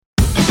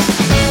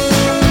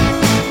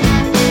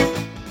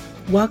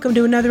Welcome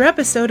to another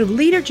episode of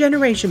Leader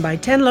Generation by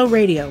Tenlo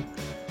Radio,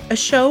 a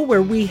show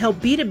where we help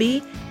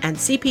B2B and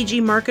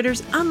CPG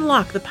marketers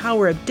unlock the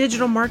power of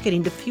digital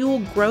marketing to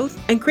fuel growth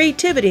and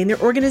creativity in their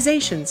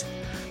organizations.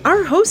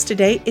 Our host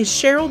today is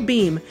Cheryl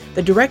Beam,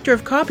 the Director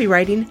of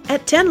Copywriting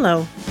at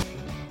Tenlo.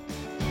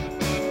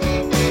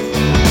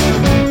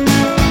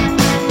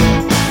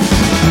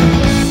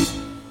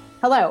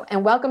 Hello,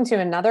 and welcome to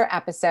another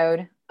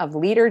episode of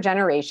Leader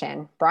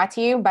Generation, brought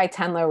to you by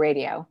Tenlo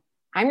Radio.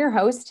 I'm your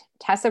host,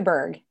 Tessa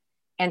Berg,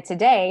 and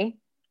today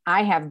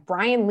I have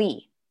Brian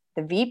Lee,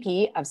 the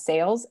VP of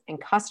Sales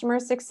and Customer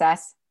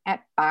Success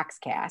at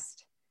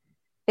Boxcast.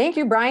 Thank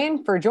you,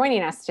 Brian, for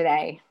joining us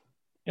today.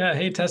 Yeah,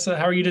 hey, Tessa,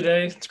 how are you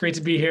today? It's great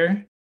to be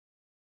here.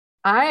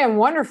 I am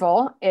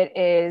wonderful. It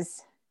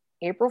is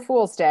April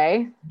Fool's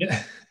Day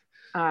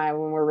when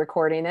we're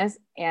recording this,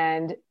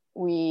 and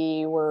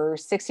we were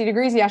 60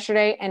 degrees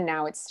yesterday, and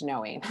now it's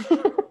snowing.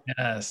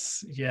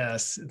 Yes.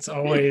 It's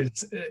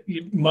always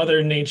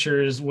Mother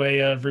Nature's way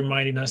of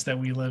reminding us that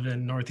we live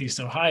in Northeast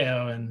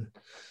Ohio and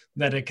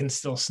that it can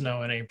still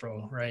snow in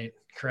April, right?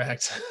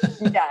 Correct.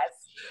 Yes.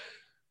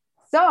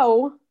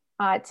 So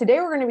today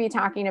we're going to be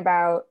talking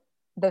about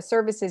the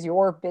services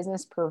your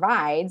business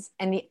provides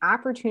and the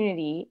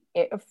opportunity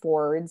it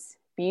affords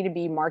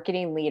B2B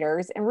marketing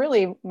leaders and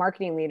really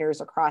marketing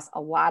leaders across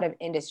a lot of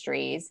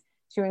industries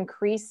to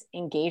increase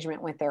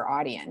engagement with their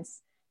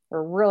audience.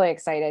 We're really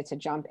excited to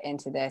jump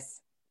into this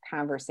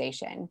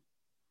conversation.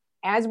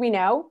 As we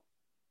know,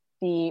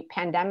 the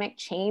pandemic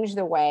changed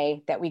the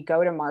way that we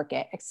go to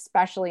market,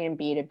 especially in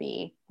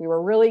B2B. We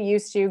were really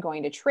used to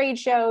going to trade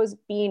shows,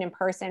 being in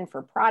person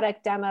for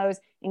product demos,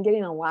 and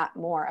getting a lot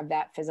more of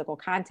that physical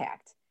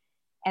contact.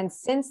 And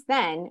since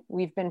then,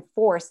 we've been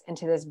forced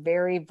into this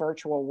very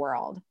virtual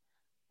world.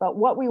 But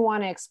what we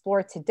want to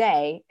explore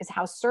today is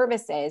how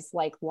services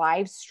like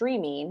live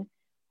streaming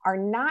are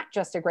not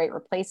just a great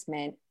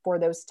replacement for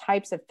those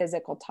types of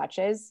physical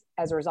touches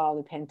as a result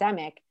of the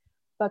pandemic,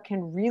 but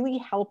can really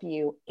help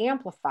you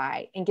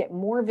amplify and get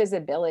more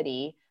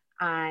visibility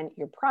on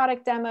your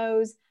product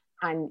demos,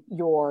 on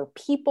your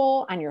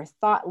people, on your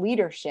thought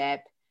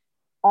leadership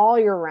all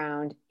year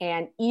round,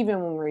 and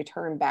even when we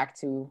return back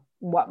to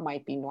what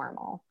might be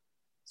normal.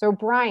 So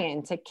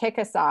Brian, to kick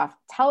us off,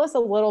 tell us a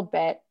little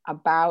bit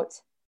about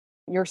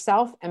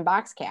yourself and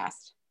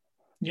Boxcast.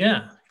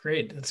 Yeah,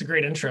 great. That's a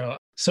great intro.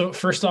 So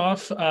first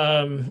off,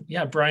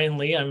 Brian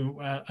Lee.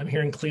 I'm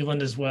here in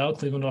Cleveland as well,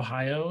 Cleveland,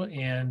 Ohio.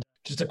 And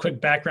just a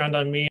quick background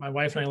on me. My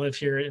wife and I live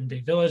here in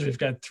Bay Village. We've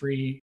got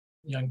 3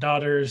 young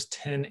daughters,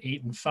 10,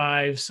 8, and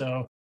 5.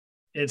 So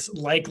it's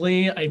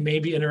likely I may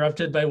be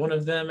interrupted by one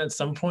of them at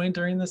some point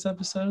during this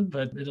episode,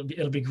 but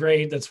it'll be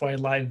great. That's why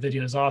live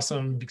video is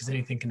awesome, because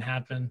anything can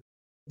happen.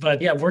 But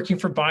yeah, working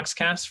for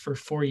Boxcast for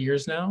 4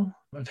 years now.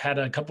 I've had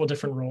a couple of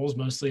different roles,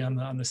 mostly on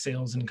the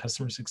sales and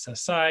customer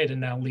success side,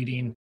 and now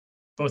leading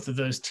both of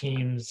those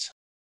teams,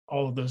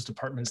 all of those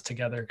departments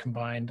together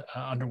combined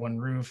under one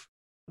roof.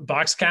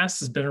 Boxcast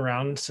has been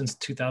around since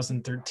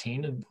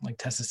 2013. And like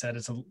Tessa said,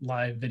 it's a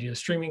live video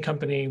streaming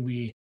company.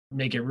 We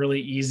make it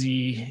really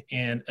easy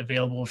and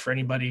available for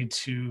anybody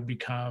to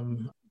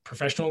become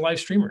professional live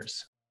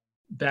streamers.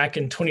 Back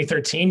in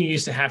 2013, you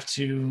used to have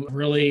to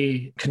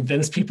really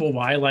convince people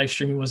why live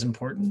streaming was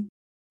important.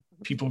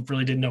 People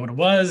really didn't know what it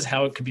was,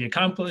 how it could be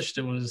accomplished.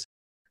 It was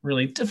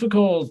really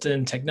difficult,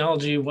 and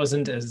technology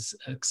wasn't as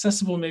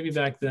accessible maybe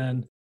back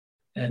then.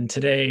 And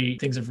today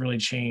things have really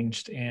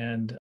changed,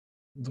 and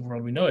the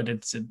world we know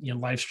it,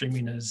 live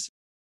streaming is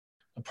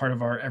a part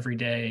of our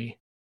everyday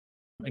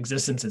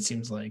existence. It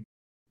seems like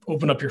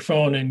open up your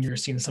phone and you're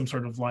seeing some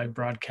sort of live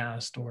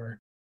broadcast or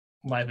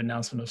live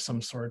announcement of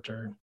some sort,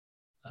 or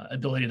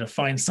ability to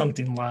find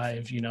something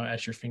live,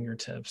 at your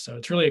fingertips. So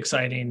it's really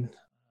exciting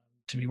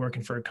to be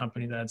working for a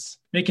company that's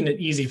making it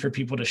easy for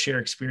people to share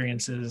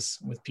experiences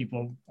with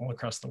people all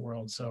across the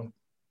world. So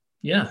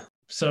yeah.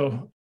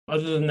 So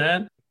other than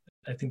that,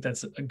 I think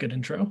that's a good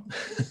intro.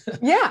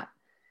 Yeah.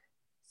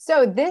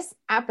 So this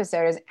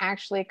episode is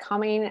actually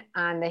coming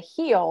on the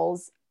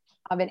heels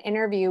of an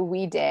interview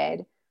we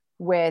did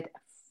with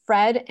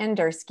Fred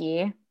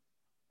Endersky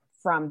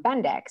from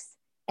Bendix,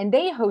 and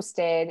they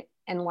hosted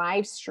and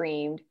live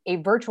streamed a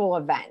virtual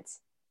event.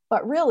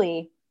 But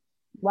really,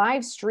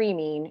 live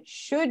streaming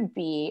should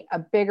be a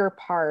bigger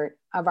part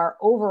of our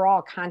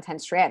overall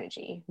content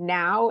strategy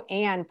now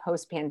and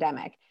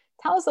post-pandemic.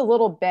 Tell us a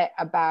little bit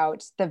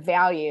about the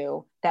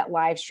value that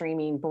live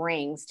streaming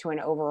brings to an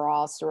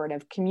overall sort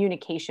of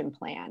communication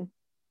plan.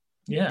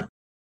 Yeah.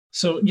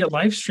 So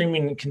live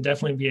streaming can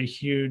definitely be a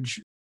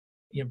huge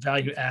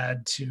value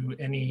add to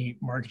any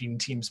marketing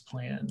team's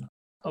plan.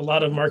 A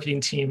lot of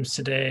marketing teams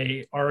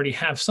today already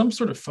have some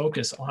sort of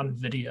focus on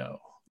video,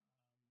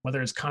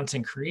 whether it's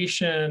content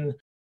creation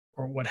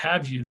or what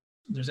have you.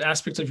 There's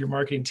aspects of your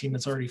marketing team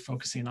that's already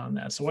focusing on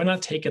that. So why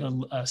not take it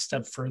a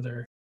step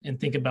further and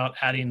think about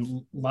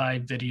adding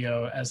live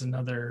video as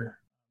another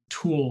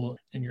tool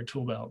in your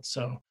tool belt?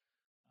 So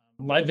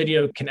live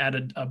video can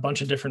add a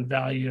bunch of different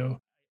value.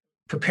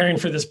 Preparing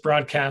for this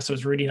broadcast, I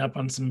was reading up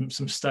on some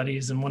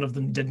studies, and one of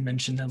them did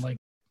mention that like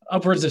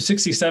upwards of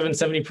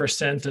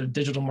 70% of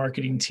digital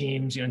marketing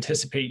teams,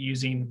 anticipate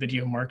using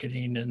video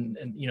marketing and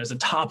as a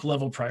top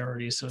level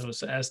priority. So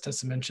as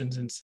Tessa mentioned,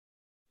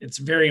 it's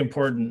very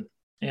important.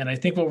 And I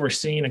think what we're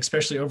seeing,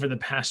 especially over the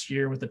past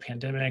year with the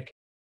pandemic,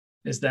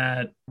 is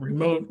that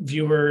remote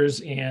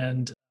viewers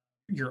and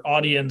your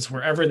audience,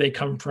 wherever they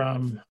come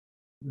from,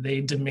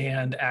 they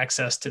demand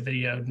access to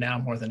video now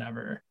more than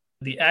ever.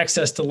 The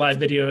access to live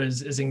video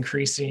is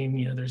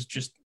increasing. There's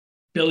just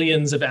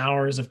billions of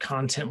hours of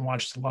content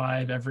watched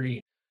live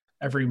every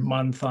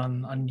month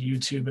on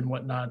YouTube and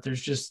whatnot.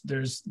 There's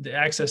the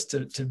access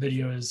to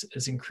video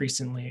is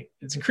increasing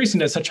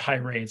at such high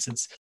rates.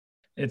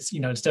 It's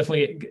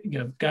definitely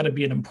got to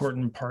be an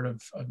important part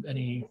of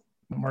any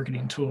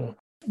marketing tool.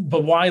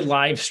 But why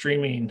live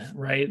streaming,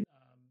 right?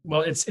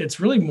 Well, it's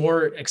really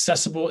more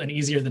accessible and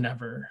easier than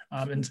ever.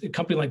 And a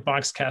company like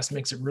Boxcast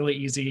makes it really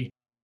easy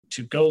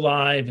to go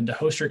live and to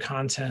host your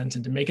content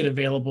and to make it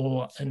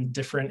available in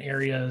different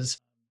areas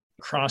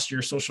across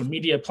your social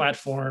media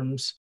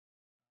platforms.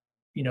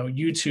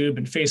 YouTube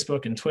and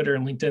Facebook and Twitter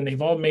and LinkedIn,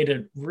 they've all made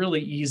it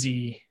really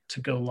easy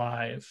to go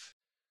live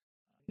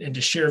and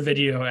to share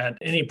video at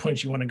any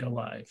point you want to go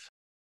live.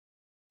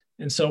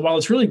 And so while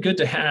it's really good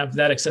to have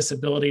that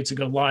accessibility to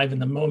go live in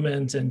the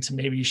moment and to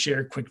maybe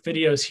share quick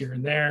videos here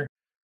and there,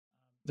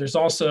 there's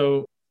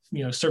also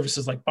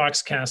services like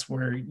Boxcast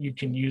where you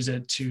can use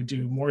it to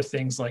do more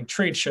things like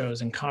trade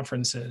shows and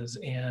conferences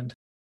and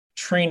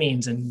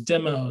trainings and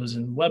demos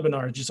and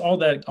webinars, just all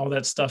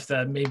that stuff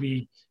that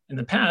maybe in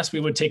the past we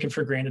would take it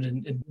for granted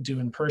and do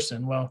in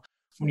person. Well,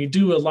 when you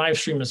do a live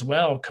stream as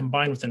well,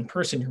 combined with in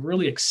person, you're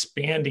really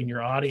expanding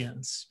your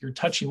audience. You're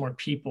touching more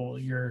people.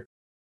 You're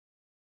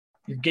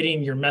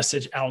getting your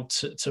message out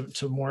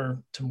to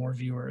more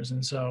viewers.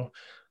 And so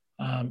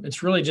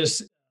it's really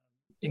just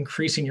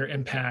increasing your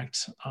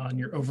impact on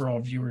your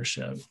overall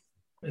viewership.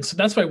 And so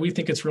that's why we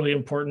think it's really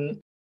important.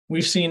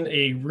 We've seen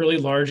a really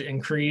large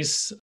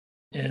increase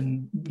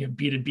in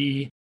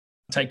B2B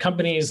type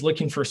companies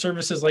looking for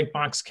services like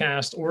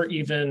Boxcast, or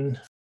even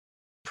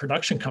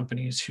production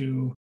companies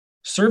who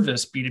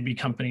service B2B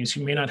companies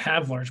who may not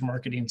have large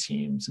marketing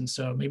teams. And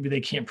so maybe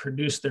they can't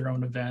produce their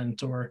own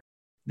event, or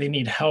they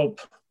need help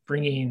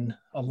bringing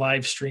a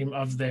live stream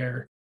of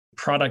their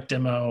product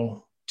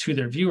demo to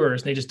their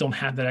viewers. They just don't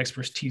have that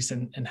expertise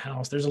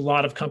in-house. There's a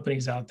lot of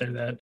companies out there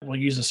that will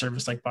use a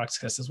service like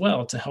Boxcast as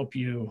well to help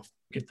you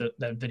get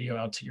that video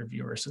out to your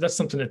viewers. So that's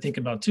something to think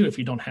about too if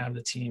you don't have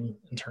the team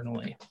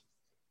internally.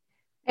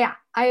 Yeah,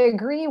 I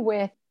agree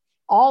with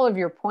all of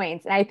your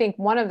points. And I think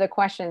one of the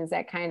questions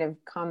that kind of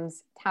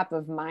comes top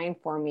of mind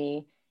for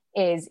me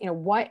is,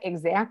 what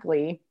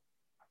exactly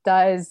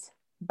does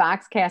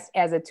Boxcast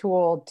as a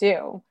tool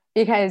do?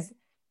 Because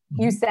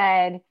you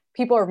said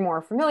people are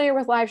more familiar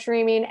with live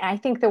streaming. And I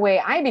think the way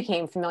I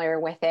became familiar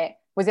with it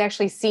was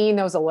actually seeing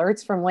those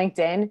alerts from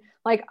LinkedIn,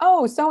 like,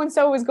 oh,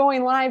 so-and-so is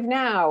going live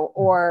now,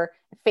 or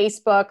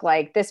Facebook,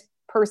 like this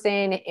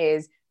person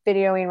is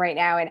videoing right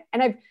now.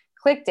 And I've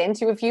clicked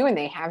into a few and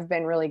they have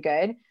been really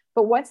good.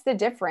 But what's the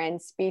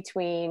difference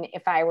between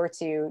if I were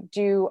to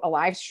do a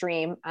live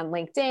stream on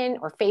LinkedIn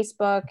or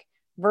Facebook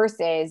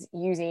versus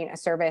using a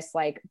service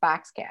like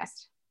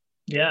Boxcast?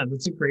 Yeah,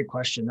 that's a great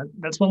question.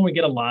 That's one we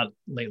get a lot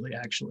lately,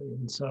 actually.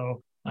 And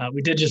so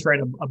we did just write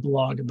a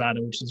blog about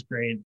it, which is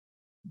great.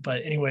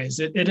 But anyways,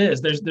 it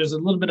is. There's a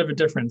little bit of a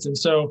difference. And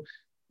so,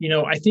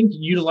 I think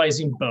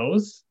utilizing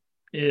both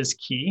is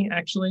key,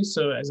 actually.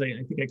 So as I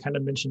think I kind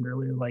of mentioned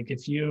earlier, like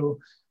if you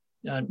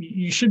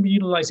should be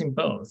utilizing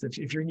both.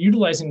 If you're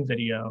utilizing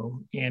video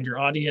and your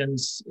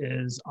audience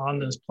is on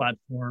those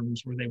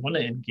platforms where they want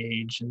to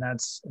engage, and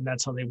that's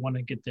how they want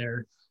to get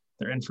their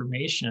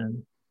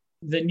information,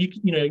 then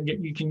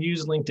you can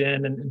use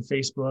LinkedIn and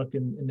Facebook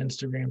and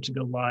Instagram to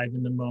go live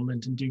in the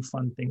moment and do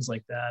fun things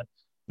like that.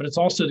 But it's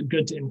also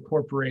good to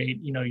incorporate,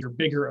 your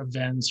bigger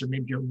events or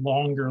maybe your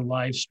longer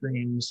live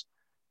streams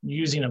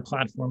using a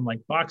platform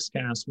like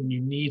Boxcast when you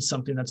need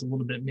something that's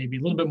maybe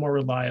a little bit more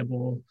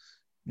reliable.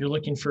 You're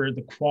looking for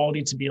the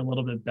quality to be a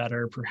little bit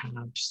better,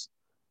 perhaps.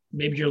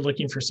 Maybe you're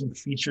looking for some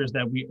features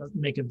that we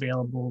make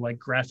available, like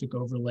graphic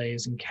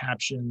overlays and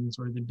captions,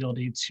 or the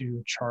ability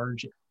to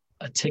charge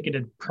a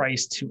ticketed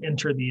price to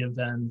enter the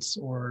event,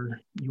 or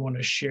you want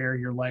to share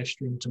your live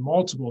stream to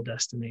multiple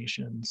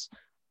destinations,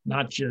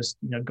 not just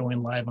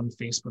going live on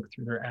Facebook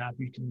through their app.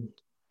 You can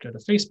go to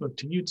Facebook,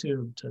 to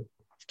YouTube, to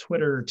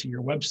Twitter, to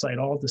your website,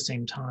 all at the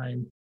same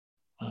time,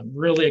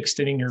 really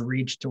extending your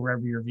reach to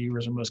wherever your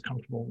viewers are most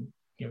comfortable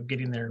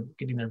getting their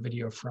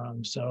video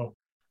from. So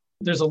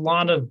there's a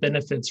lot of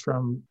benefits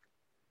from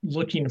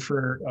looking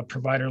for a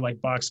provider like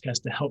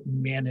Boxcast to help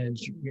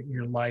manage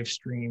your live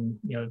stream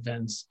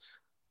events.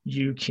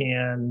 You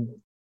can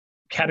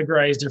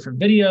categorize different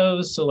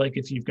videos. So like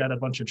if you've got a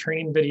bunch of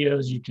training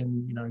videos, you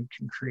can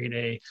create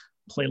a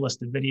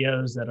playlist of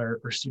videos that are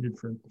suited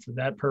for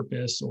that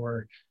purpose.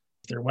 Or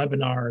if they're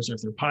webinars or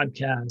if they're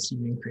podcasts, you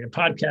can create a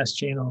podcast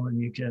channel, and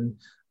you can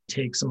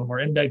take some of our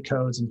embed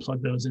codes and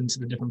plug those into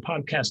the different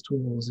podcast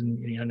tools. And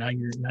now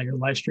you're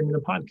live streaming a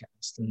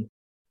podcast. And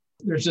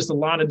there's just a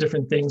lot of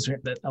different things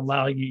that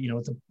allow you,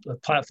 with a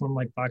platform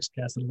like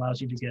Boxcast that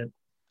allows you to get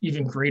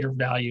even greater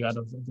value out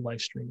of the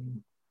live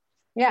streaming.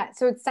 Yeah.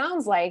 So it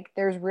sounds like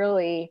there's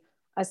really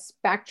a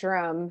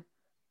spectrum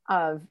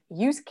of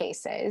use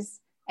cases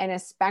and a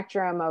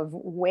spectrum of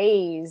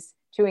ways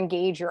to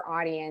engage your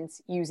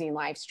audience using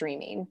live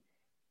streaming.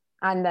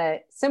 On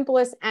the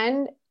simplest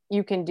end,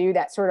 you can do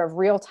that sort of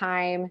real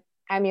time,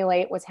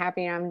 emulate what's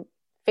happening on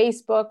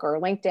Facebook or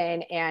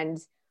LinkedIn. And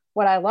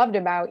what I loved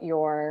about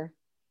your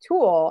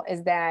tool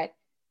is that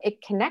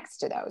it connects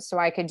to those. So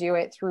I could do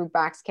it through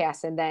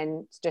Boxcast and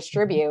then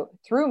distribute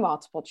through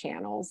multiple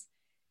channels.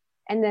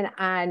 And then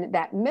on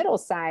that middle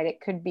side,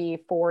 it could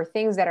be for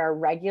things that are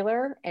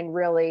regular and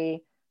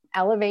really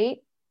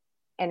elevate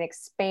and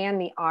expand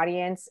the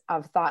audience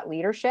of thought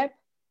leadership.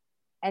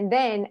 And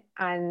then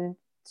on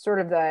sort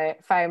of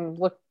I'm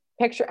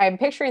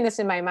picturing this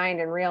in my mind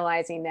and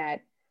realizing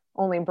that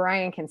only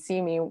Brian can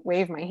see me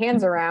wave my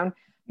hands around.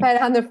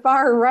 But on the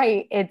far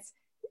right,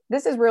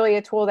 this is really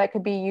a tool that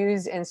could be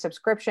used in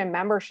subscription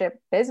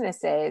membership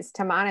businesses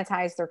to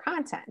monetize their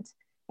content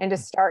and to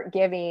start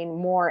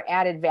giving more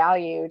added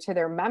value to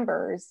their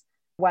members,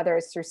 whether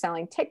it's through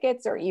selling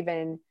tickets or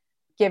even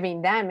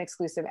giving them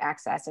exclusive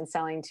access and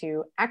selling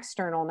to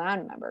external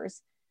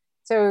non-members.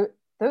 So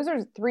those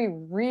are three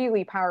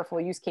really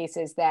powerful use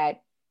cases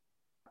that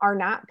are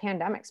not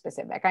pandemic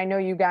specific. I know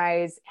you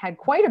guys had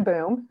quite a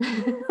boom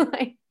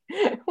like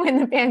when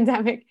the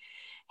pandemic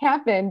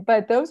happened,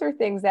 but those are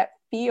things that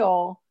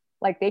feel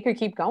like they could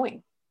keep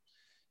going.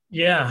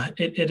 Yeah,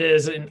 it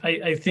is. And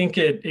I think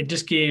it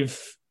just gave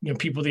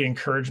people the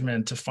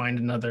encouragement to find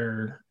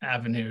another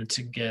avenue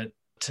to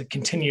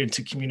continue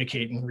to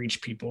communicate and reach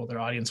people, their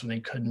audience, when they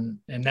couldn't.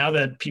 And now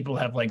that people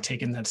have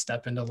taken that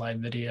step into live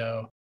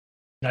video,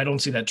 I don't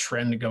see that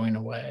trend going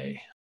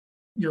away.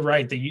 You're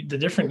right. The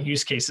different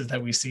use cases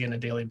that we see on a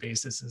daily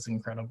basis is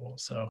incredible.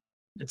 So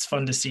it's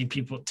fun to see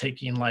people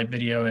taking live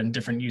video in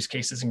different use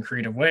cases in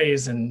creative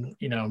ways and,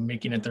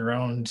 making it their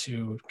own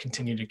to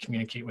continue to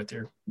communicate with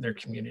their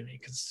community.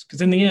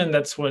 Because in the end,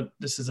 that's what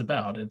this is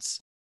about.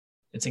 It's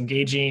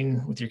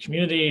engaging with your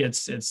community.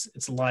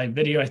 It's live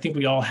video. I think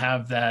we all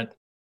have that,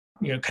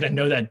 kind of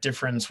know that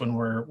difference when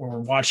we're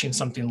watching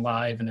something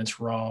live and it's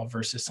raw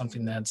versus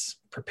something that's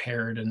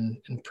prepared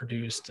and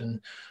produced.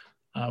 And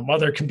while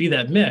there can be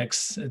that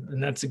mix,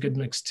 and that's a good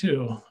mix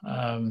too,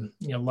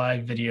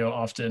 live video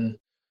often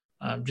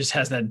just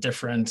has that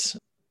different,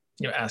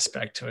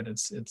 aspect to it.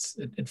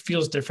 It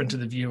feels different to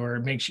the viewer.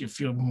 It makes you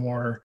feel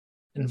more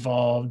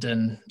involved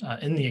and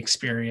in the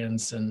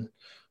experience and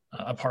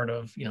a part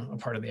of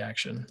the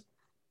action.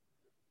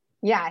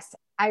 Yes,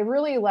 I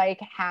really like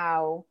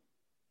how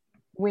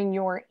when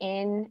you're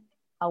in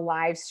a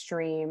live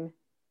stream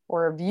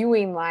or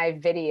viewing live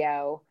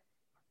video,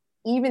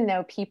 even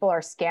though people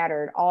are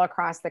scattered all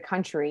across the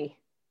country,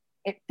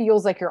 it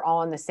feels like you're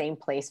all in the same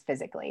place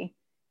physically.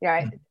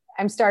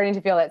 I'm starting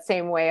to feel that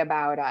same way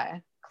about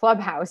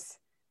Clubhouse.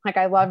 Like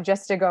I love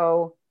just to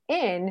go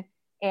in,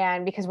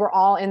 and because we're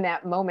all in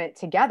that moment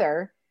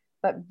together,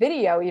 but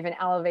video even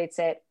elevates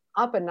it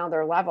up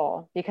another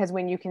level, because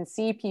when you can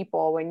see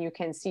people, when you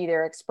can see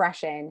their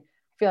expression,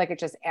 I feel like it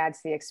just adds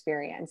to the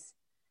experience.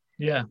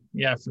 Yeah,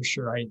 for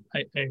sure. I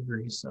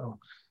agree. So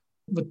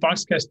with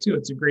Boxcast too,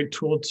 it's a great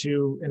tool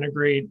to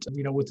integrate,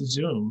 with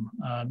Zoom.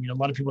 A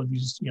lot of people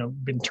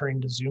have been turning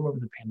to Zoom over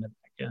the pandemic.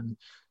 And,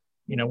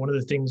 one of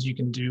the things you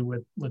can do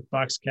with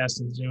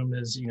Boxcast and Zoom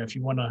is, if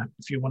you want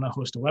to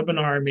host a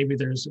webinar, maybe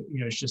there's,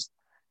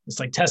 it's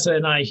like Tessa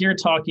and I here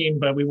talking,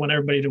 but we want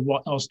everybody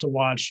else to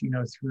watch,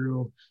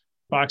 through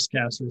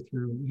Boxcast or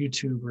through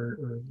YouTube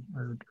or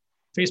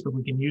Facebook.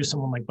 We can use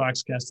someone like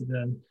Boxcast to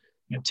then,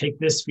 take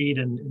this feed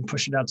and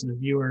push it out to the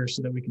viewer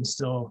so that we can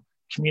still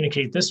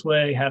communicate this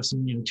way, have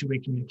some two-way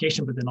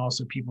communication, but then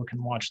also people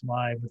can watch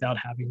live without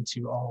having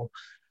to all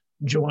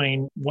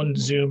join one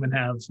Zoom and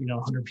have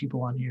 100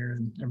 people on here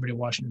and everybody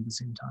watching at the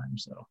same time.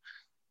 So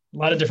a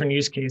lot of different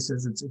use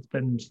cases. It's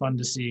been fun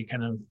to see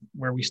kind of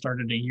where we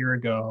started a year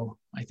ago,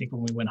 I think,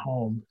 when we went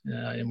home,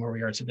 and where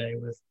we are today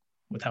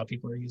with how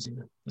people are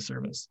using the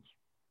service.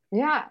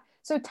 Yeah.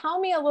 So tell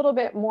me a little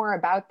bit more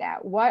about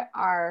that. What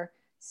are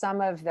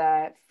some of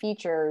the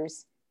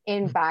features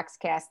in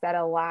Boxcast that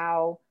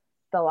allow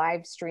the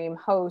live stream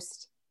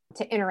host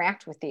to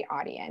interact with the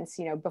audience,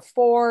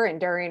 before and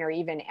during or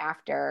even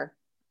after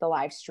the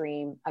live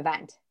stream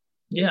event?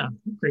 Yeah,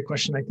 great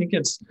question. I think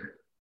it's,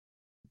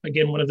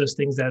 again, one of those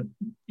things that,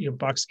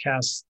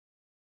 Boxcast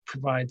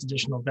provides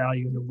additional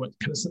value into what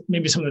kind of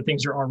maybe some of the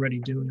things you're already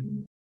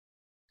doing.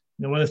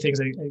 One of the things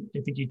I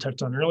think you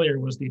touched on earlier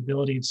was the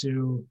ability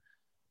to,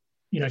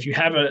 if you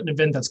have an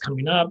event that's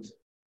coming up,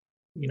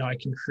 I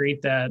can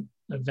create that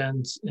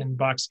event in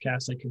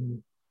Boxcast. I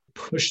can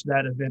push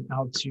that event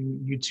out to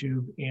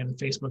YouTube and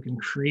Facebook and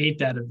create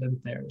that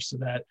event there so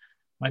that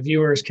my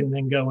viewers can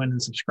then go in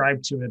and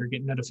subscribe to it or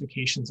get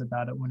notifications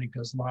about it when it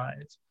goes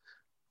live.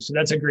 So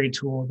that's a great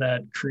tool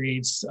that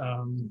creates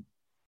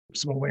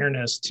some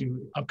awareness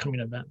to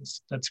upcoming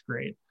events. That's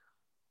great.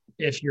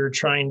 If you're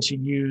trying to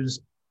use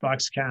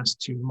Boxcast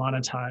to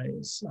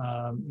monetize,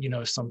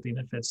 something,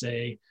 if it's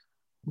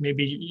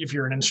maybe if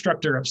you're an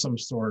instructor of some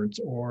sort,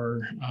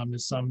 or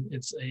it's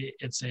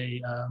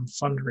a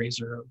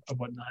fundraiser of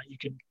whatnot,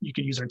 you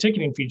could use our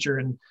ticketing feature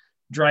and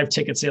drive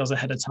ticket sales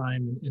ahead of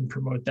time and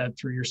promote that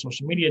through your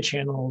social media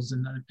channels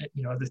and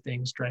other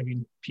things,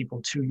 driving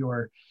people to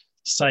your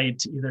site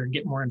to either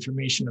get more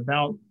information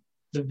about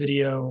the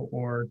video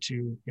or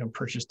to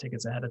purchase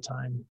tickets ahead of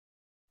time.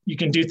 You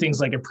can do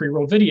things like a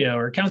pre-roll video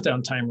or a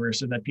countdown timer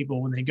so that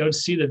people, when they go to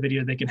see the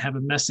video, they can have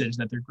a message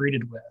that they're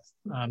greeted with,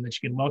 that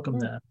you can welcome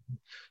them,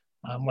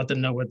 let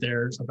them know what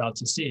they're about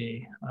to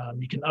see.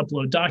 You can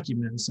upload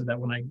documents so that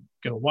when I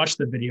go watch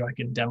the video, I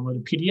can download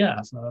a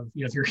PDF of,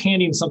 if you're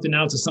handing something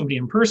out to somebody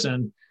in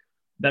person,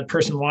 that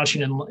person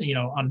watching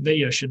on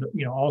video should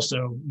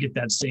also get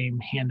that same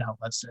handout,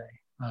 let's say.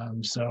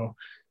 So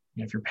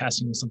if you're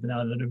passing something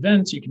out at an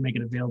event, you can make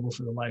it available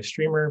for the live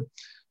streamer.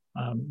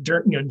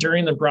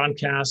 During the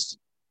broadcast,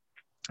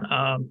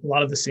 a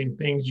lot of the same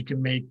things. You can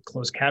make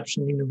closed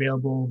captioning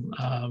available.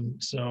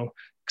 So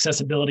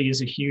accessibility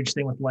is a huge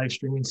thing with live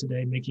streaming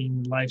today.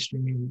 Making live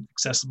streaming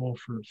accessible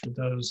for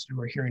those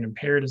who are hearing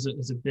impaired is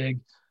a big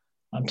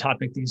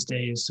topic these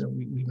days. So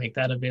we make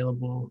that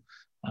available.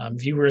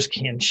 Viewers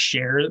can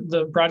share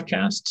the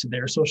broadcast to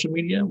their social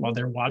media while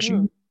they're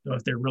watching. So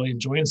if they're really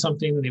enjoying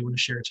something and they want to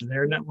share it to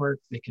their network,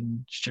 they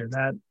can share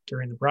that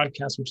during the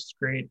broadcast, which is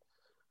great.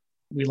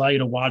 We allow you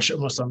to watch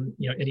almost on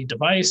any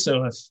device.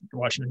 So if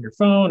you're watching on your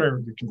phone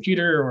or your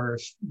computer, or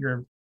if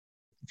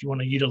you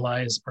want to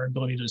utilize our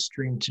ability to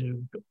stream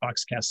to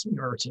Boxcast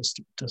or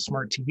to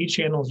smart TV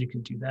channels, you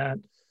can do that.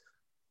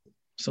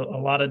 So a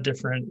lot of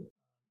different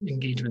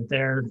engagement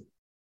there.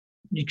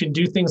 You can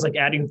do things like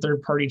adding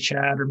third-party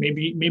chat, or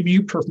maybe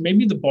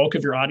the bulk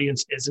of your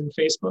audience is in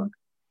Facebook,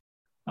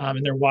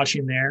 and they're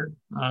watching there.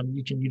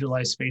 You can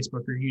utilize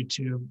Facebook or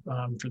YouTube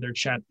for their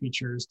chat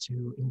features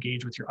to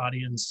engage with your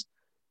audience,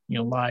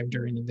 live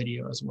during the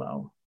video as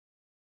well.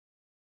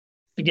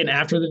 Again,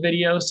 after the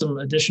video, some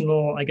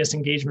additional,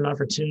 engagement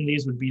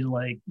opportunities would be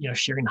like,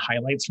 sharing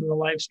highlights from the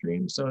live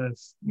stream. So if,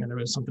 there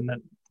was something that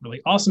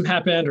really awesome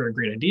happened, or a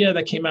great idea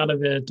that came out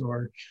of it,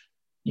 or,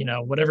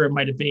 whatever it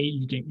might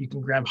be, you can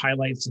grab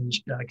highlights and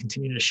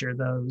continue to share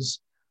those.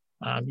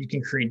 You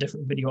can create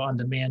different video on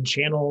demand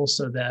channels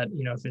so that,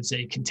 if it's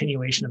a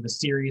continuation of a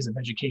series of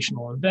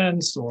educational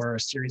events or a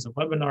series of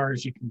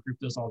webinars, you can group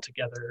those all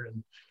together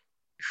and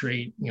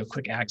create,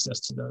 quick access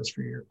to those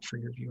for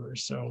your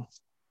viewers. So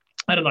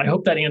I don't know. I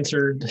hope that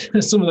answered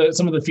some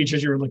of the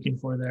features you were looking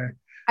for there.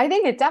 I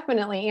think it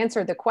definitely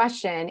answered the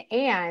question,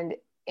 and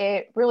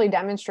it really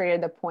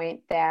demonstrated the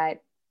point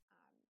that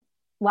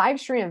live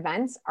stream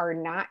events are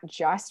not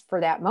just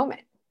for that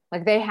moment.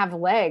 Like, they have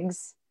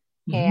legs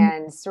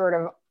and sort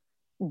of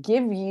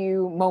give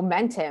you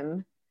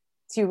momentum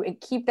to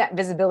keep that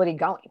visibility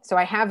going. So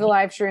I have the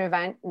live stream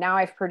event. Now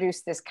I've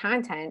produced this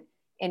content,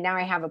 and now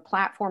I have a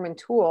platform and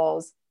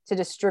tools to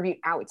distribute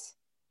out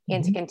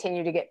and to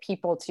continue to get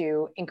people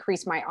to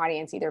increase my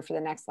audience, either for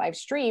the next live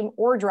stream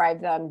or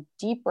drive them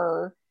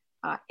deeper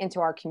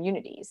into our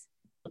communities.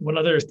 One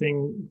other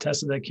thing,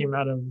 Tessa, that came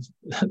out of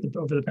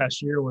over the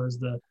past year was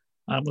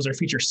our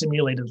feature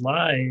Simulated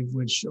Live,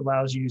 which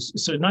allows you,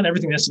 so not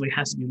everything necessarily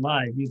has to be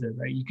live either,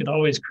 right? You could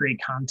always create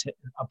content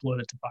and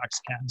upload it to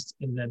Boxcast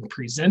and then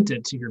present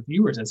it to your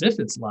viewers as if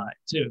it's live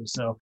too.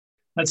 So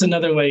that's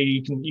another way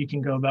you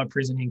can go about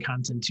presenting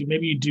content too.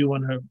 Maybe you do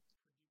want to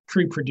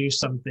pre-produce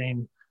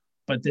something,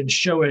 but then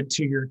show it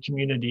to your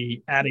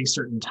community at a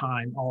certain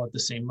time, all at the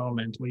same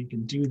moment. Well, you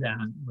can do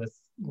that with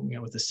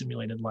the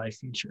Simulated Live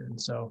feature. And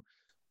so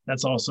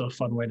that's also a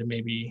fun way to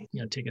maybe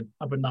take it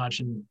up a notch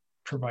and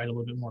provide a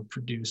little bit more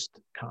produced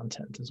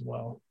content as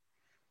well,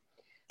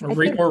 or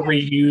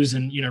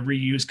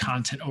reuse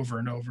content over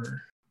and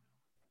over.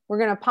 We're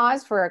going to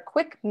pause for a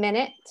quick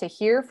minute to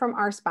hear from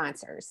our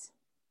sponsors.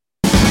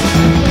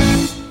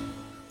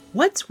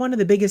 What's one of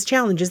the biggest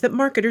challenges that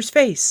marketers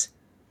face?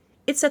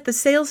 It's that the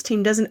sales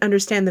team doesn't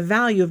understand the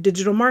value of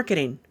digital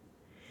marketing.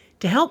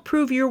 To help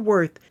prove your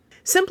worth,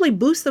 simply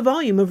boost the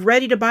volume of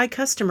ready-to-buy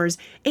customers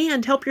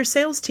and help your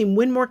sales team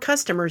win more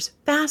customers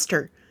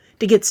faster.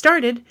 To get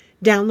started,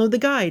 download the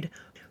guide,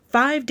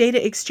 5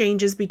 data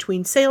exchanges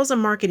between sales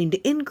and marketing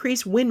to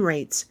increase win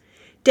rates.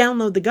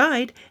 Download the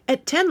guide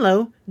at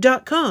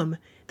tenlo.com.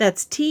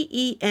 That's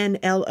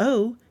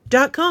TENLO.com.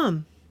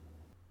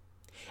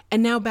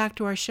 And now back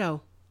to our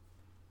show.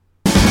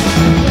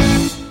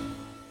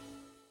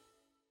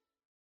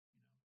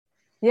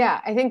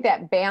 Yeah, I think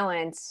that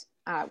balance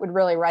would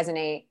really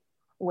resonate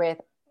with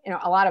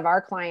a lot of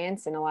our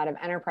clients and a lot of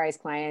enterprise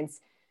clients,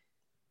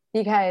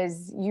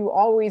 because you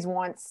always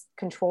want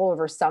control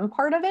over some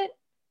part of it,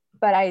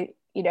 but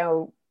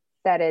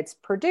that it's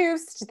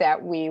produced,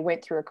 that we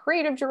went through a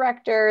creative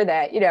director,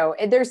 that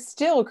there's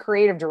still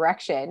creative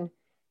direction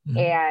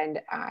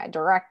and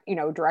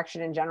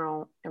direction in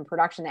general and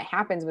production that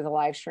happens with a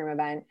live stream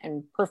event,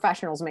 and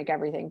professionals make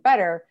everything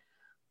better.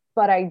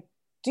 But I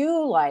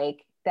do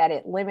like that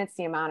it limits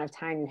the amount of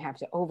time you have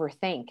to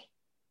overthink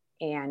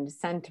and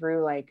send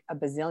through like a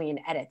bazillion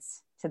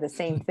edits to the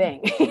same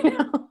thing.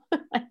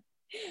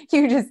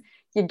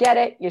 You get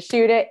it, you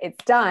shoot it,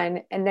 it's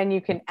done, and then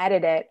you can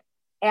edit it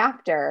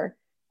after.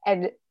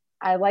 And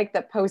I like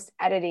that post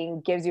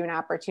editing gives you an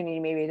opportunity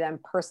maybe to then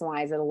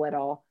personalize it a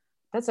little.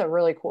 That's a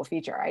really cool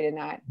feature. I did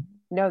not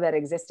know that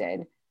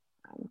existed,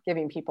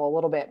 giving people a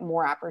little bit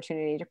more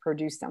opportunity to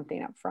produce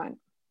something up front.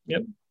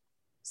 Yep.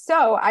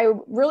 So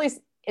I'm really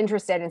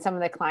interested in some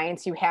of the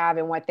clients you have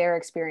and what their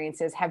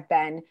experiences have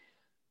been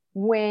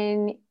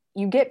when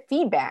you get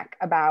feedback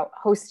about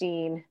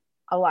hosting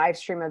a live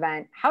stream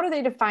event. How do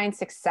they define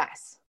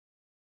success?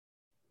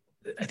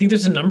 I think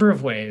there's a number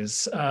of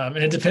ways, and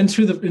it depends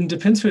who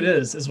it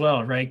is as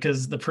well, right?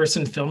 Because the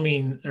person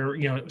filming or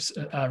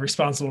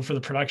responsible for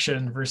the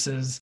production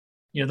versus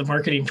the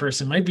marketing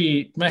person might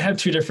have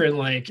two different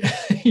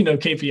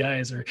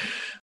KPIs or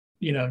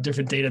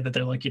different data that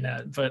they're looking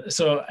at. But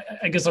so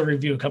I guess I'll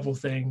review a couple of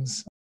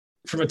things.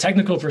 From a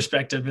technical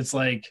perspective, it's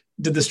like,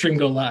 did the stream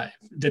go live?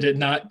 Did it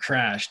not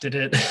crash? Did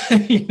it,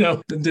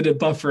 did it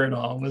buffer at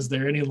all? Was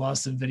there any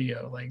loss of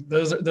video? Like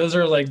those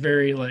are like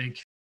very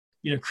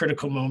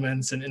critical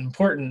moments and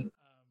important,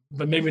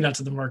 but maybe not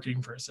to the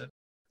marketing person.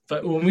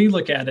 But when we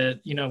look at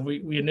it,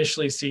 we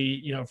initially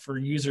see, for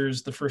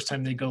users, the first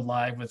time they go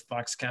live with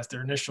Voxcast,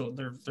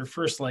 their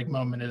first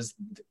moment is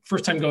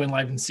first time going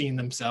live and seeing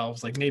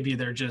themselves. Like maybe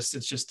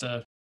it's just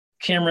a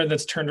camera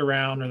that's turned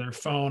around or their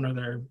phone or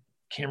their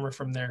camera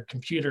from their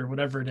computer,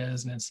 whatever it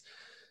is. And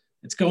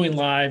it's going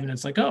live and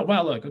it's like, oh,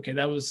 wow, look, okay,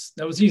 that was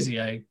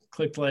easy. I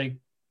clicked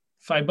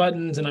 5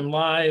 buttons and I'm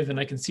live and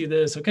I can see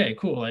this. Okay,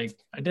 cool. I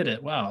did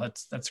it. Wow,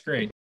 that's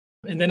great.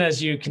 And then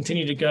as you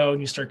continue to go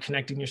and you start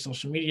connecting your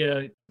social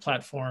media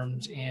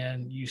platforms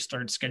and you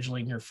start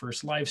scheduling your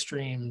first live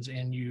streams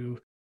and you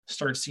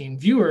start seeing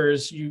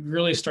viewers, you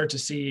really start to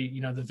see,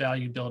 the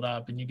value build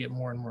up and you get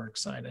more and more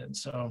excited.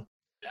 So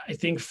I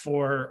think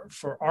for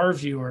our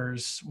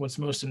viewers,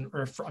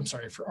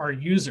 for our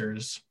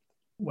users,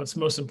 what's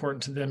most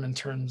important to them in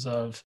terms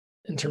of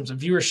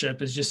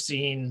viewership is just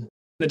seeing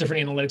the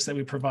different analytics that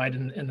we provide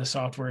in the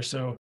software.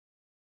 So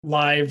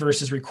live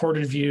versus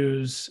recorded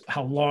views,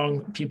 how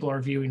long people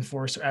are viewing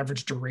for, so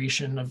average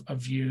duration of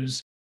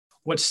views,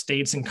 what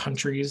states and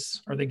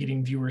countries are they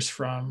getting viewers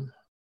from.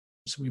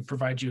 So we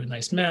provide you a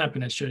nice map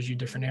and it shows you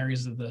different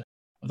areas of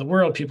the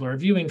world people are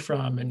viewing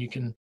from, and you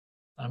can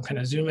kind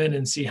of zoom in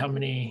and see how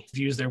many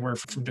views there were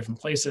from different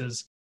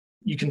places.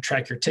 You can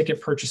track your ticket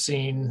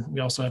purchasing. We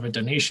also have a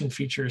donation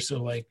feature,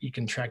 so you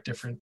can track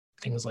different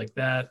things like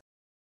that.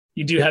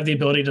 You do have the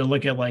ability to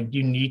look at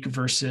unique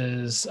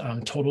versus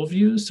total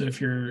views. So if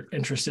you're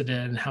interested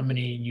in how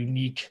many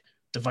unique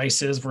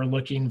devices we're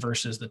looking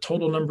versus the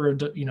total number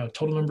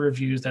of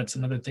views, that's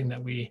another thing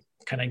that we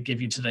kind of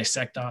give you to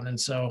dissect on. And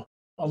so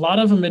a lot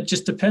of them, it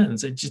just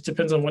depends. It just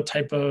depends on what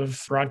type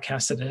of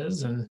broadcast it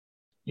is. And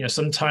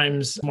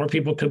sometimes more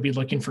people could be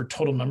looking for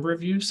total number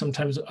of views.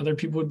 Sometimes other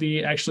people would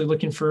be actually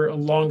looking for a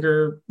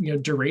longer,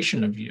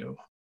 duration of view.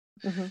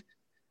 Mm-hmm.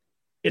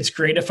 It's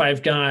great if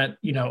I've got,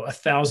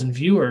 1,000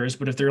 viewers,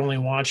 but if they're only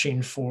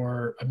watching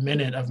for a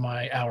minute of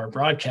my hour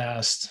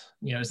broadcast,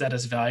 is that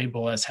as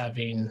valuable as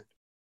having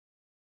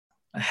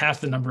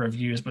half the number of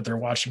views, but they're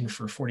watching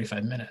for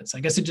 45 minutes? I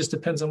guess it just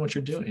depends on what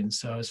you're doing.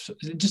 So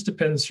it just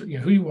depends, who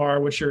you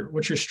are, what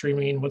you're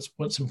streaming,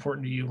 what's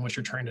important to you, and what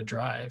you're trying to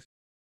drive.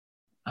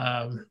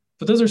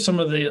 But those are some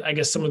of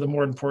the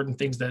more important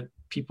things that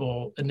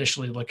people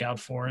initially look out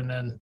for. And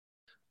then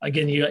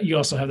again, you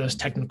also have those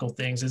technical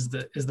things. Is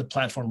the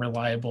platform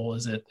reliable?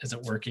 Is it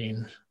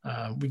working?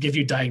 We give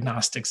you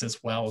diagnostics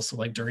as well.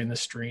 So during the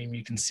stream,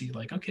 you can see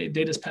okay,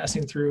 data's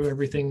passing through,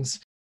 everything's,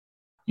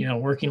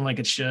 working like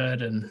it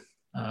should. And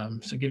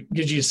so it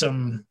gives you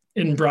some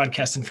in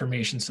broadcast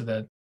information so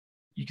that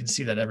you can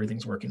see that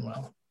everything's working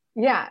well.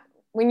 Yeah.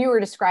 When you were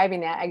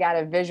describing that, I got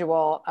a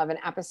visual of an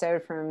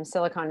episode from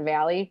Silicon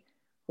Valley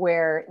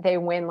where they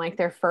win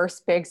their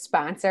first big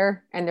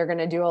sponsor and they're going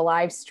to do a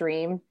live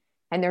stream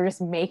and they're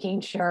just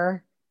making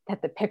sure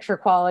that the picture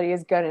quality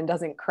is good and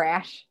doesn't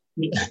crash.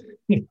 Yeah.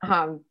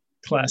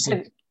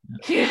 Classic.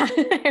 Yeah.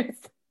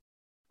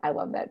 I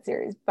love that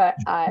series. But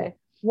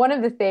one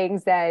of the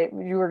things that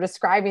you were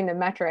describing, the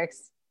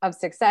metrics of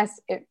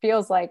success, it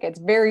feels like it's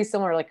very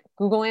similar, like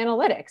Google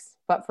Analytics,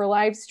 but for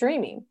live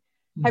streaming.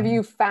 Mm-hmm. Have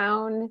you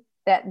found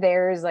that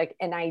there's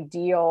an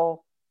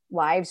ideal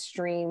live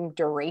stream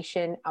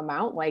duration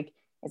amount?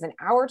 Is an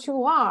hour too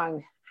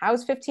long?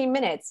 How's 15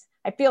 minutes?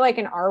 I feel like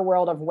in our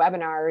world of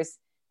webinars,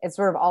 it's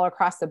sort of all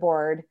across the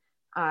board.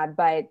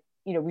 But,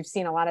 we've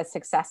seen a lot of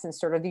success in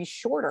sort of these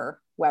shorter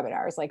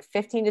webinars,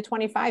 15 to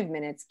 25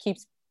 minutes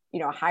keeps,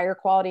 higher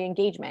quality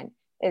engagement.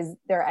 Is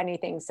there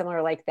anything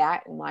similar like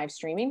that in live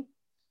streaming?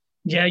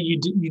 Yeah, you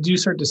do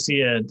start to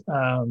see it,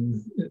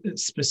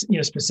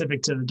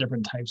 specific to the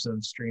different types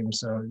of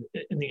streams. So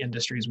in the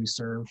industries we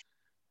serve,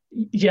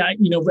 yeah,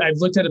 I've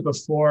looked at it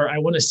before. I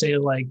want to say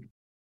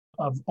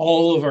of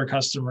all of our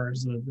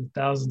customers, the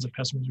thousands of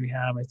customers we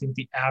have, I think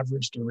the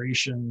average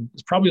duration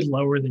is probably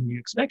lower than you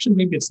expect. Actually,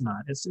 maybe it's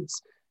not.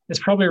 It's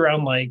probably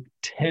around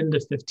 10 to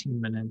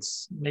 15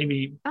 minutes,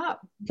 maybe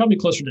probably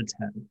closer to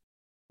 10.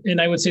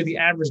 And I would say the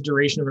average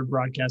duration of a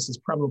broadcast is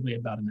probably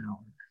about an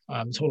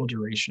hour, total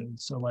duration.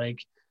 So like,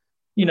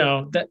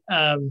 that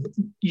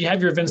you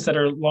have your events that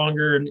are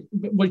longer. And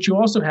what you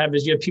also have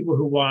is you have people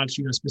who watch,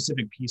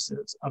 specific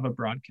pieces of a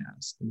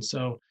broadcast. And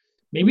so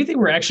maybe they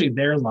were actually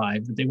there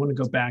live, but they want to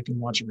go back and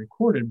watch it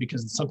recorded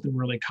because something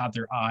really caught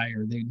their eye,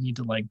 or they need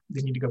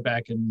to go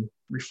back and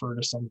refer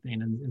to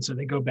something. And so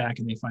they go back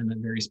and they find that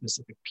very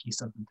specific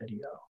piece of the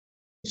video.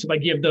 So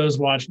like you have those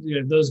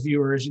those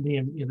viewers,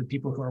 the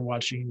people who are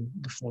watching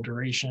the full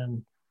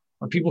duration,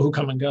 or people who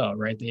come and go,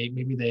 right? They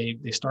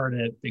start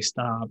it, they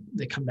stop,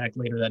 they come back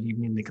later that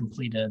evening, they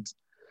complete it.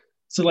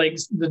 So like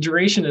the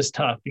duration is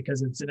tough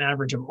because it's an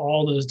average of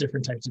all those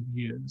different types of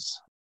views.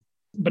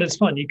 But it's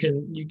fun. You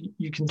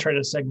can try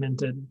to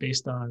segment it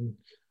based on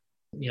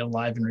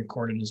live and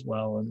recorded as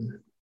well, and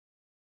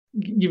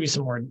give you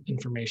some more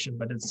information.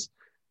 But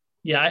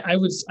I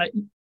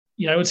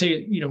would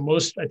say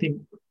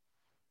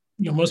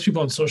most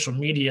people on social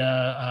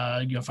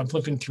media, if I'm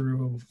flipping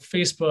through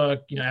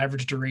Facebook,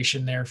 average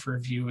duration there for a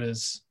view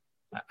is,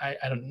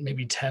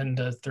 maybe 10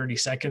 to 30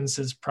 seconds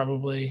is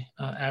probably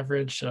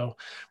average. So,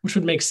 which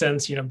would make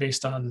sense,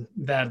 based on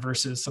that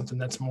versus something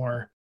that's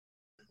more,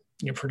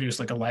 produced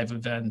like a live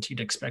event.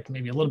 You'd expect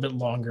maybe a little bit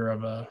longer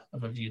of a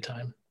view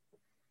time.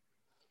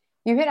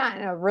 You hit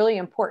on a really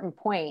important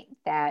point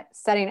that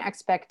setting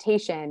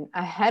expectation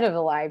ahead of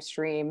a live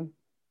stream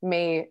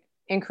may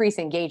increase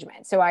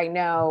engagement. So I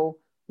know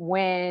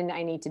when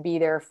I need to be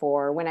there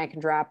for, when I can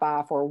drop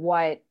off, or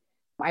what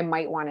I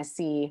might want to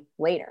see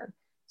later.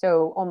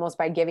 So almost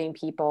by giving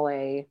people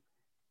a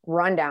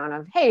rundown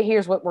of, hey,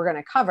 here's what we're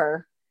going to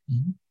cover,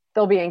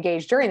 they'll be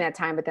engaged during that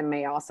time, but then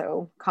may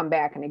also come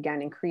back, and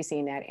again,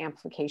 increasing that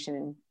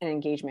amplification and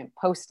engagement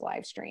post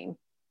live stream.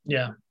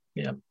 Yeah.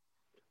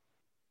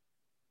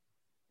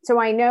 So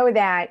I know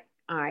that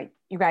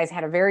you guys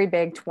had a very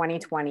big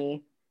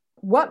 2020.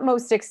 What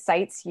most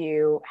excites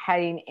you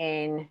heading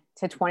in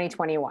to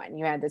 2021?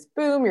 You had this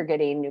boom, you're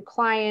getting new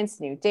clients,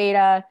 new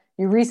data.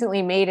 You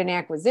recently made an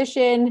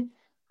acquisition.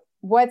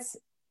 What's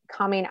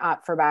coming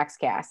up for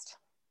Boxcast?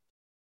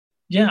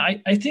 Yeah,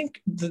 I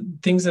think the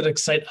things that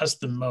excite us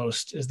the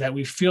most is that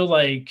we feel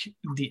like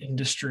the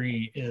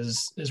industry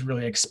is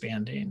really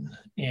expanding,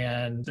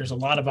 and there's a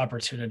lot of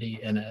opportunity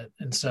in it.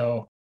 And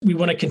so we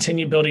want to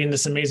continue building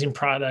this amazing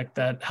product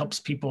that helps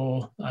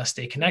people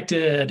stay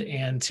connected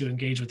and to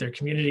engage with their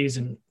communities,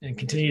 and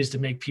continues to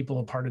make people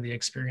a part of the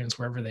experience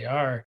wherever they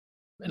are.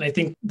 And I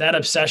think that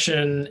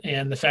obsession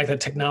and the fact that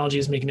technology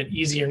is making it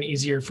easier and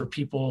easier for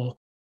people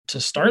to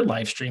start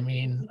live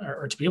streaming,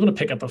 or to be able to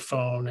pick up a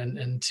phone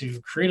and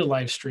to create a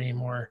live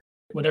stream or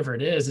whatever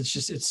it is,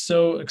 it's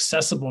so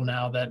accessible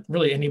now that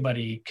really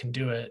anybody can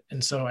do it.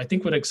 And so I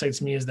think what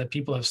excites me is that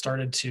people have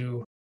started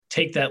to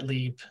take that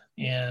leap,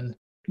 and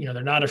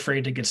they're not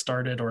afraid to get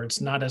started, or it's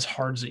not as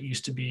hard as it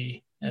used to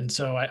be. And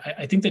so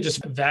I think that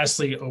just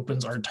vastly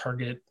opens our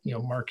target,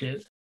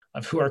 market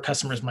of who our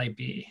customers might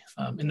be.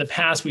 In the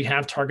past, we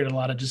have targeted a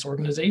lot of just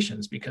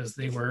organizations because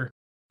they were,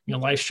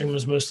 live stream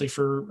was mostly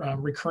for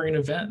recurring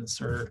events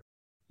or,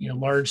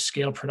 large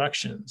scale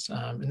productions.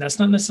 And that's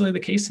not necessarily the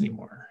case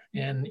anymore.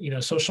 And,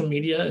 social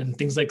media and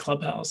things like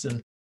Clubhouse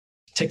and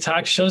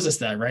TikTok shows us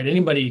that, right?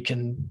 Anybody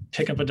can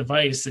pick up a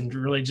device and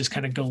really just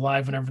kind of go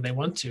live whenever they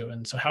want to.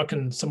 And so how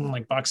can someone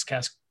like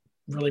Boxcast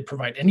really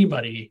provide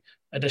anybody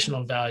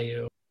additional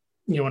value,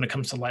 when it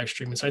comes to live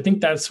streaming? So I think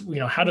that's, in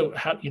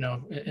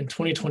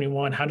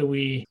 2021, how do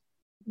we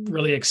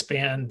really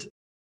expand,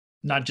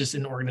 not just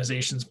in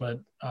organizations, but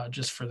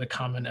just for the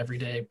common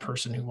everyday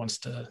person who wants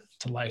to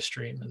live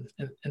stream,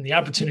 and the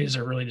opportunities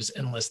are really just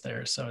endless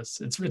there. So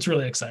it's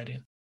really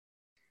exciting.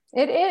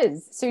 It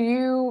is. So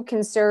you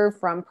can serve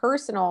from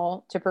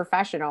personal to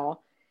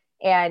professional,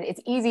 and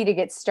it's easy to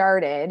get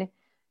started.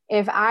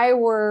 If I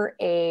were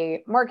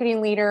a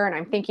marketing leader and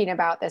I'm thinking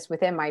about this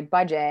within my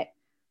budget,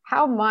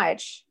 how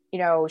much,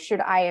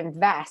 should I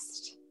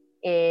invest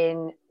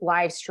in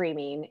live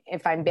streaming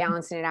if I'm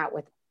balancing it out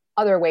with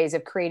other ways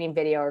of creating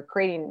video or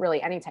creating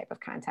really any type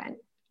of content?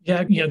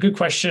 Yeah, good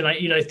question.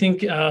 I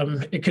think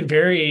it could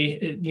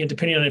vary,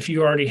 depending on if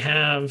you already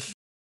have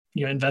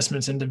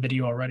investments into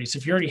video already. So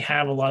if you already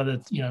have a lot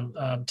of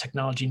the,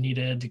 technology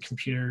needed, the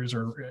computers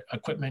or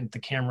equipment, the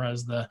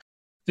cameras, the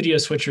video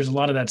switchers, a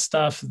lot of that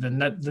stuff, then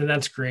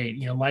that's great.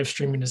 Live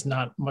streaming is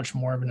not much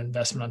more of an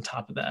investment on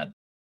top of that.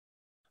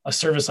 A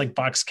service like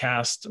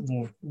Boxcast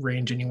will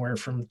range anywhere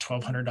from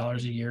 $1,200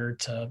 a year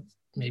to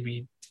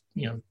maybe,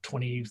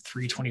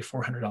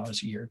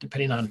 $2,400 a year,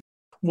 depending on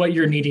what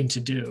you're needing to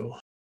do.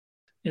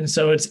 And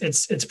so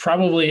it's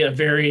probably a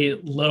very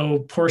low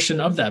portion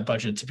of that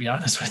budget, to be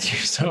honest with you.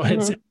 So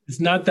it's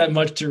not that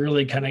much to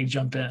really kind of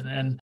jump in,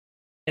 and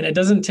it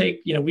doesn't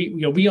take,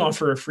 we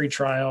offer a free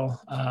trial,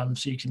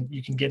 so you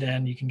can get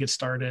in, you can get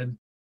started,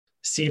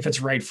 see if it's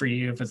right for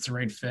you, if it's the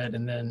right fit,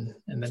 and then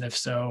if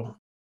so,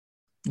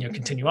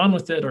 continue on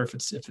with it, or if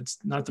it's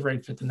not the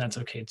right fit, then that's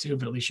okay too.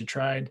 But at least you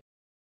tried.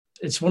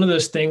 it's one of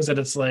those things that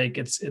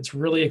it's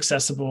really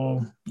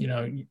accessible.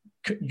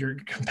 Your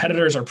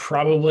competitors are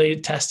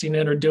probably testing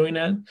it or doing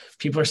it.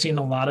 People are seeing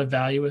a lot of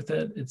value with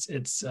it.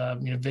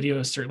 Video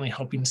is certainly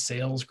helping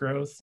sales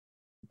growth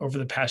over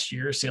the past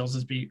year.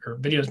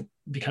 Video is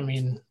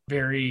becoming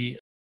very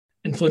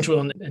influential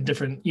in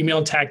different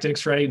email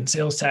tactics, right? And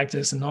sales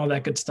tactics and all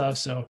that good stuff.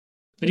 So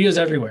video is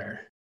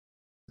everywhere.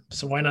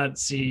 So why not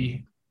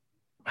see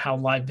how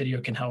live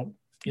video can help,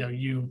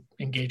 you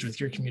engage with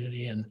your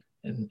community and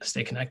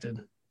stay connected.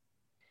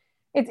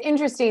 It's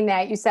interesting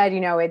that you said,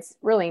 it's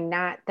really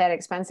not that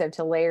expensive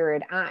to layer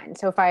it on.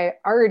 So if I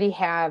already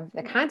have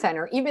the content,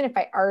 or even if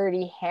I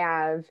already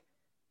have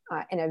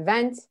an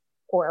event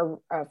or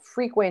a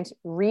frequent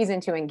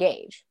reason to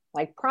engage,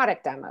 like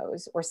product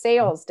demos or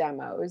sales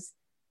demos,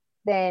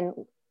 then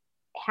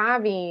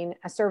having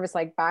a service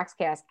like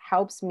Boxcast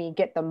helps me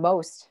get the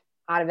most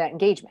out of that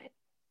engagement.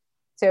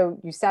 So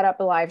you set up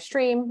a live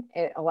stream,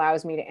 it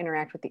allows me to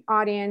interact with the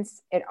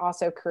audience. It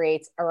also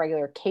creates a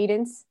regular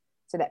cadence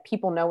so that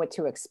people know what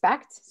to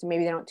expect. So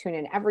maybe they don't tune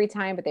in every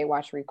time, but they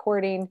watch a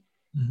recording.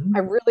 Mm-hmm. I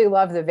really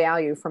love the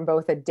value from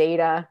both a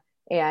data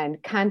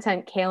and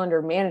content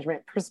calendar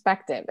management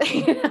perspective.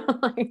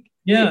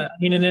 Yeah.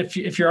 And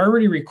if you're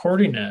already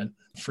recording it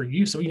for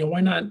you, so, why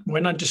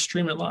not just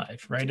stream it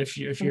live, right? If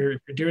you're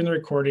doing the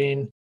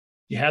recording,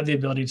 you have the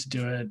ability to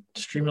do it,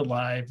 stream it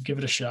live, give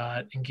it a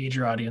shot, engage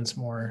your audience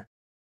more.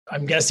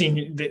 I'm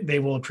guessing they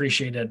will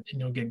appreciate it, and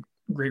you'll get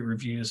great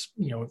reviews,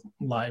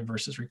 live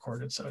versus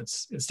recorded. So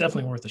it's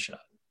definitely worth a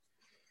shot.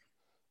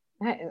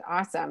 That is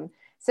awesome.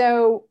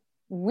 So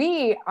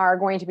we are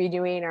going to be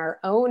doing our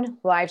own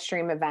live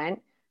stream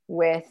event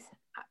with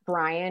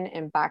Brian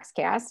and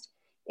Boxcast.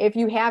 If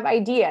you have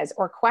ideas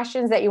or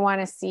questions that you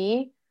want to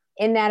see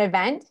in that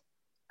event,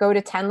 go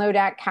to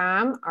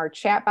tenlo.com. Our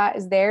chat bot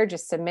is there.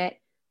 Just submit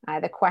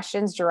the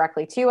questions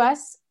directly to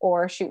us,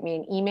 or shoot me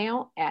an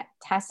email at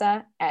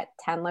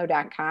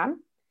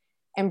tessa@tenlo.com.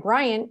 And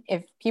Brian,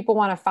 if people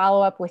want to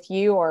follow up with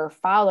you or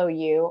follow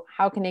you,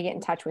 how can they get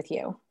in touch with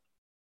you?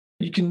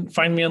 You can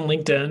find me on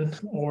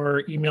LinkedIn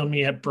or email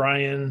me at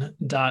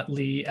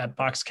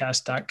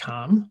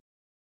brian.lee@boxcast.com.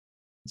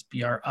 It's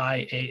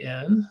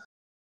BRIAN.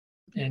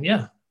 And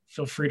yeah,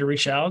 feel free to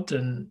reach out,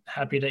 and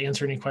happy to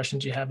answer any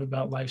questions you have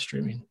about live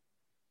streaming.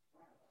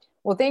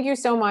 Well, thank you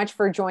so much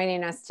for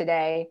joining us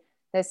today.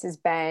 This has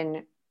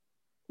been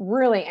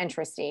really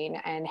interesting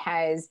and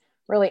has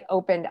really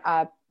opened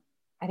up,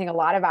 I think, a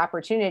lot of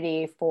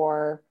opportunity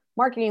for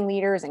marketing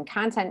leaders and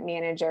content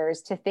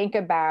managers to think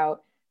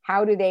about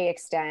how do they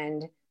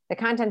extend the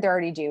content they're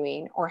already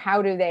doing, or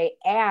how do they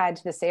add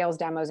to the sales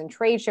demos and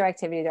trade show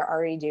activity they're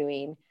already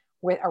doing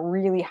with a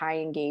really high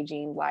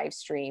engaging live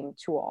stream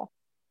tool.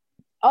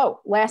 Oh,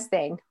 last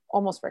thing,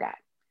 almost forgot.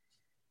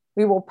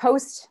 We will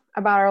post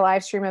about our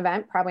live stream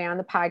event probably on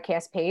the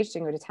podcast page. So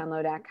you can go to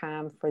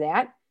tenlo.com for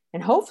that.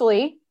 And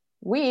hopefully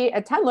we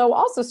at Tenlo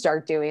also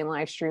start doing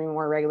live streaming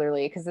more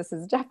regularly, because this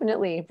is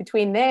definitely,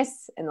 between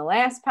this and the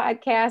last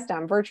podcast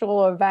on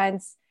virtual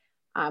events,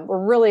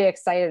 we're really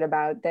excited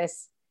about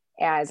this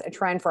as a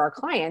trend for our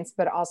clients,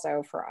 but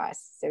also for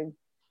us. So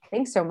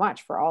thanks so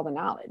much for all the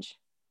knowledge.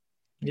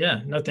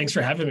 Yeah, no, thanks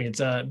for having me. It's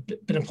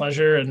been a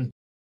pleasure. And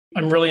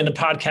I'm really into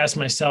podcasts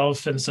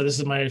myself. And so this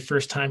is my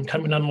first time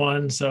coming on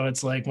one. So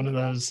it's like one of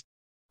those,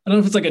 I don't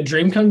know if it's like a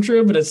dream come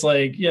true, but it's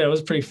like, yeah, it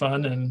was pretty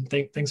fun. And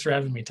thanks for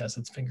having me, Tessa.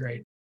 It's been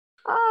great.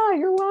 Oh,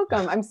 you're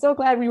welcome. I'm so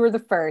glad we were the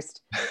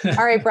first.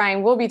 All right,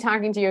 Brian, we'll be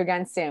talking to you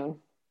again soon.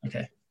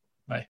 Okay.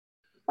 Bye.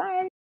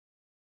 Bye.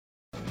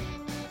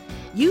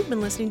 You've been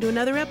listening to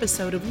another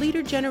episode of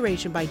Leader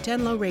Generation by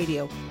Tenlo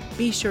Radio.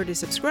 Be sure to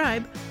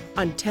subscribe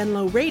on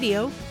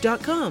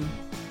tenloradio.com.